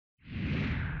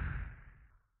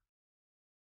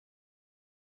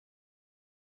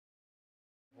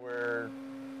We're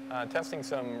testing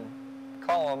some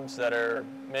columns that are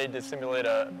made to simulate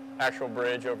an actual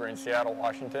bridge over in Seattle,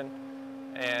 Washington.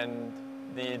 And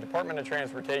the Department of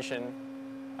Transportation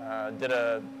did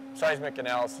a seismic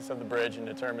analysis of the bridge and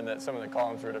determined that some of the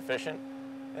columns were deficient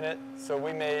in it. So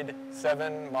we made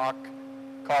 7 mock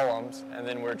columns, and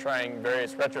then we're trying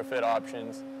various retrofit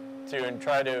options to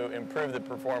try to improve the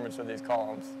performance of these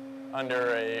columns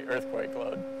under an earthquake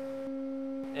load.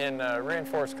 In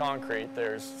reinforced concrete,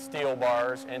 there's steel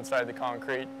bars inside the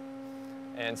concrete,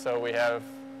 and so we have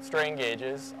strain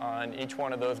gauges on each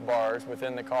one of those bars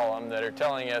within the column that are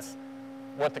telling us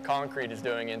what the concrete is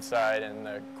doing inside and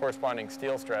the corresponding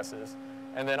steel stresses.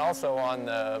 And then also on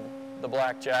the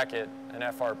black jacket, an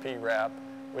FRP wrap,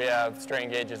 we have strain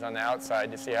gauges on the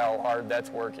outside to see how hard that's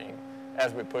working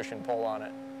as we push and pull on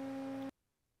it.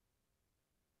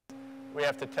 We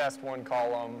have to test one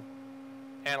column,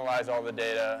 analyze all the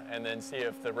data, and then see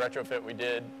if the retrofit we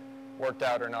did worked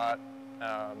out or not,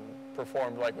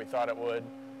 performed like we thought it would.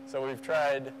 So we've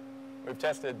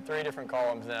tested 3 different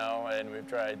columns now, and we've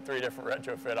tried 3 different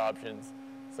retrofit options.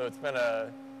 So it's been a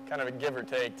kind of a give or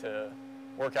take to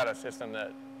work out a system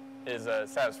that is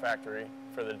satisfactory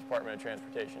for the Department of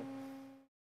Transportation.